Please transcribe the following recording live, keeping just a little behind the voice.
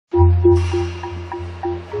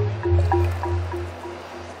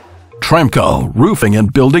Tremco Roofing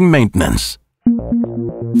and Building Maintenance.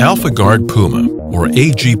 AlphaGuard PUMA, or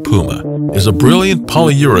AG PUMA, is a brilliant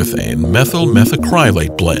polyurethane methyl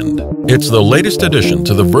methacrylate blend. It's the latest addition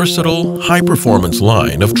to the versatile, high-performance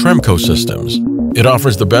line of Tremco systems. It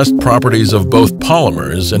offers the best properties of both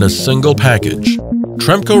polymers in a single package.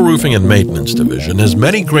 Tremco Roofing and Maintenance Division has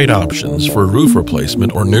many great options for roof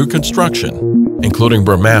replacement or new construction, including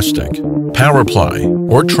Burmastic,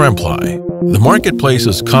 Powerply, or Tremply. The marketplace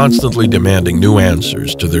is constantly demanding new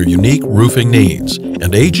answers to their unique roofing needs,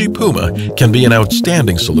 and AG PUMA can be an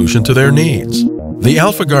outstanding solution to their needs. The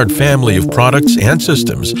AlphaGuard family of products and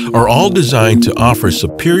systems are all designed to offer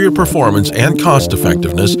superior performance and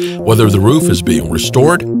cost-effectiveness whether the roof is being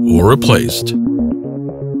restored or replaced.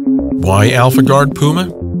 Why AlphaGuard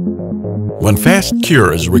PUMA? When fast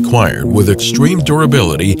cure is required with extreme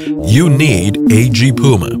durability, you need AG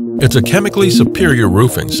PUMA. It's a chemically superior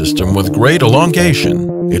roofing system with great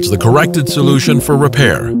elongation. It's the corrected solution for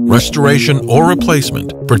repair, restoration, or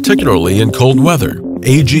replacement, particularly in cold weather.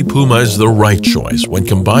 AG PUMA is the right choice when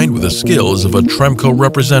combined with the skills of a Tremco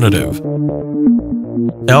representative.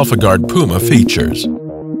 AlphaGuard PUMA features: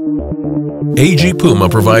 AG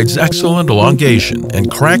PUMA provides excellent elongation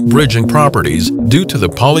and crack bridging properties due to the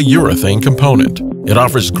polyurethane component. It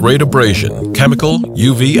offers great abrasion, chemical,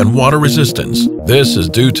 UV, and water resistance. This is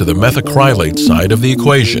due to the methacrylate side of the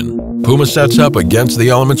equation. PUMA sets up against the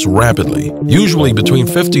elements rapidly, usually between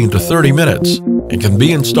 15 to 30 minutes, and can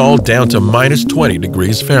be installed down to -20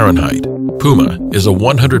 degrees Fahrenheit. PUMA is a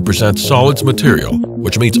 100% solids material,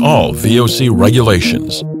 which meets all VOC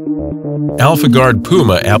regulations. AlphaGuard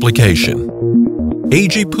PUMA application.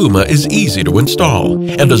 AG PUMA is easy to install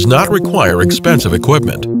and does not require expensive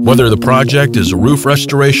equipment, whether the project is a roof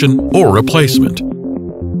restoration or replacement.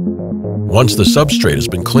 Once the substrate has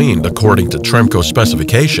been cleaned according to Tremco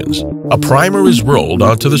specifications, a primer is rolled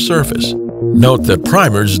onto the surface. Note that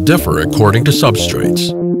primers differ according to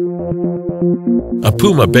substrates. A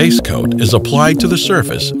PUMA base coat is applied to the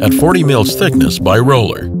surface at 40 mils thickness by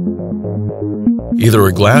roller. Either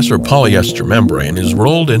a glass or polyester membrane is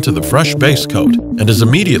rolled into the fresh base coat and is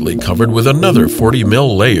immediately covered with another 40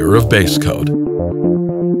 mil layer of base coat.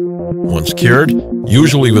 Once cured,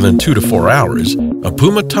 usually within 2 to 4 hours, a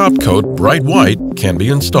PUMA top coat bright white can be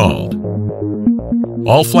installed.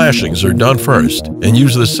 All flashings are done first and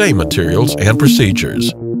use the same materials and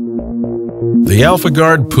procedures. The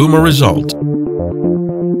AlphaGuard PUMA result.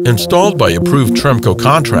 Installed by approved Tremco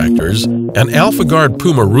contractors, an AlphaGuard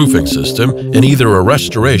PUMA roofing system in either a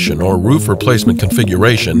restoration or roof replacement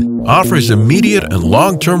configuration offers immediate and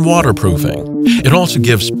long-term waterproofing. It also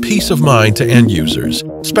gives peace of mind to end users,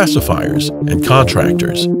 specifiers, and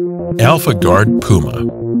contractors. AlphaGuard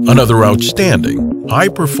PUMA, another outstanding,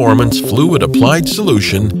 high-performance fluid-applied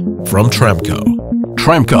solution from Tremco.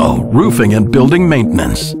 Tremco Roofing and Building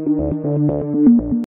Maintenance.